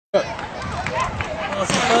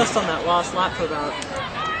first on that last lap for about,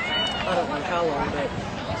 I don't know how long, but...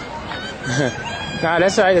 Nah,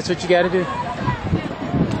 that's all right. That's what you got to do.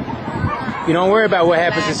 You don't worry about what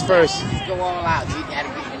happens is first. Just go all out. You got to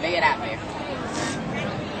lay it out there.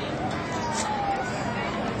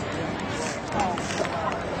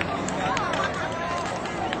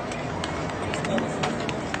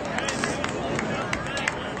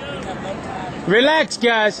 Relax,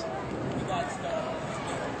 guys.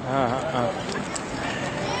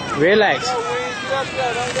 Relax.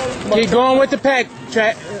 Keep going with the pack,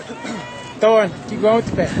 Thorne. Keep going with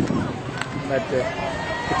the pack. Let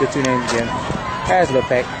get the two names again. Pass a little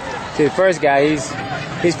pack. See, the first guy,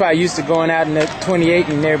 he's probably used to going out in the 28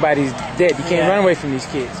 and everybody's dead. You can't run away from these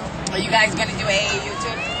kids. Are you guys gonna do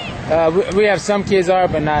AAU too? We have some kids are,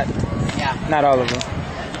 but not all of them.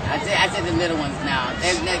 I said the little ones now.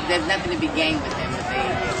 There's nothing to be gained with them with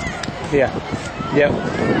AAU. Yeah. Yep.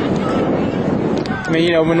 I mean,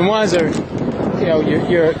 you know, when the ones are, you know,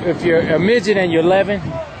 if you're a midget and you're 11,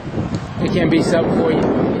 it can be something for you.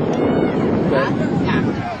 But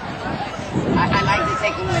I like to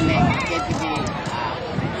take them when they get to be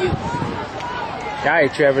youth. All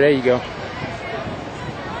right, Trevor, there you go.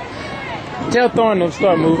 Tell Thorne to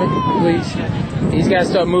start moving, please. He's got to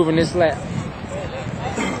start moving this lap.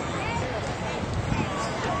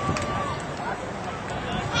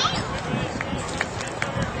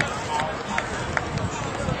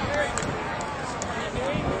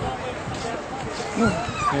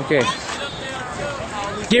 Okay.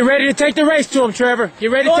 Get ready to take the race to him, Trevor.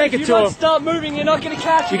 Get ready to take it to him. If you don't start moving, you're not going to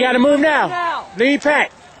catch him. You got to move now. Lead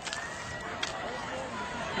pack.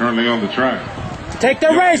 Currently on the track. Take the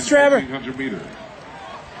race, Trevor. 1,500 meters.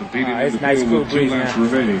 Competing in It's the nice field cool with 2 breeze laps now.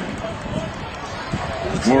 remaining.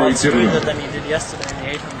 It's a lot smoother than he did yesterday in the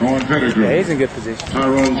 800. Thorne Pettigrew. Yeah, he's in good position.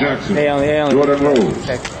 Tyrone Jackson. They only Jordan Rose.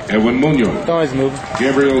 Edwin Munoz. Thorne's moving.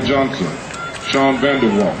 Gabriel Johnson. Sean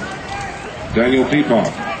Vanderwall. Daniel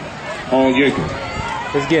Peapock. Paul Yakel.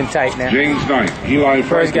 It's getting tight now. James Knight. Eli First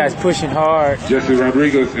Franklin. guy's pushing hard. Jesse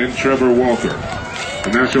Rodriguez and Trevor Walker. The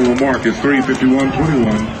national mark is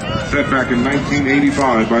 3:51.21, set back in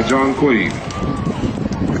 1985 by John Quaid.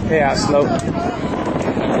 They out slow.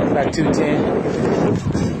 About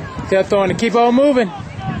 210. Tell Thorne to keep on moving.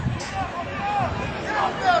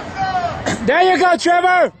 There you go,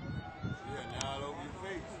 Trevor.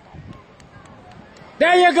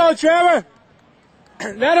 There you go, Trevor.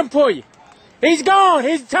 Let him pull you. He's gone.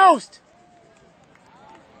 He's toast.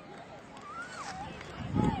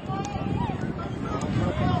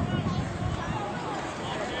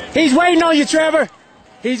 He's waiting on you, Trevor.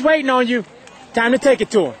 He's waiting on you. Time to take it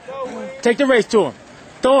to him. Take the race to him.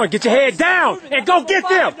 Thorne, get your head down and go get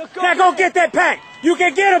them. Now go get that pack. You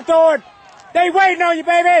can get him, Thorne. They waiting on you,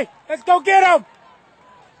 baby. Let's go get him.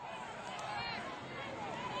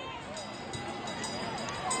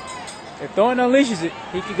 If Thorne unleashes it,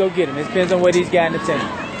 he can go get him. It depends on what he's got in the tank.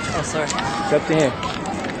 Oh, sorry. It's up to him.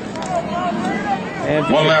 And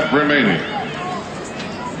 1 lap remaining.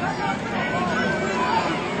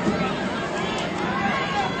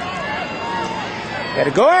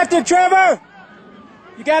 Gotta go after Trevor!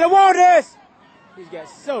 You gotta want this! He's got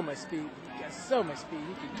so much speed.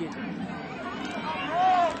 He can get it.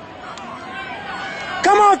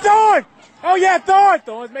 Come on, Thorne! Oh yeah, Thorne!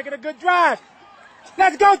 Thorne's making a good drive.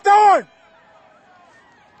 Let's go, Thorne!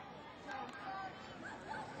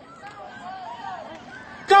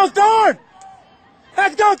 Go, Thorne!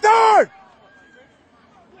 Let's go, Thorne!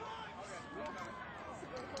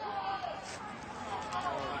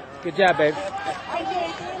 Good job, baby.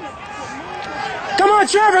 Come on,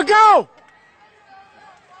 Trevor, go!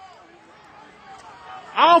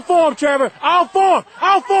 All for him, Trevor. All for him.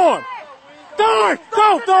 All for him. Thorne!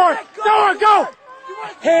 Go, Thorne! Thorne, go!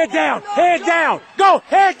 Head down. Head down. Go.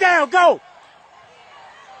 Head down. Go.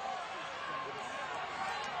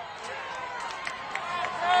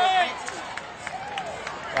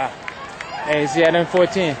 Wow. Hey, see, I done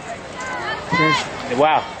 410.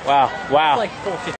 Wow. Wow. Wow. Like 450.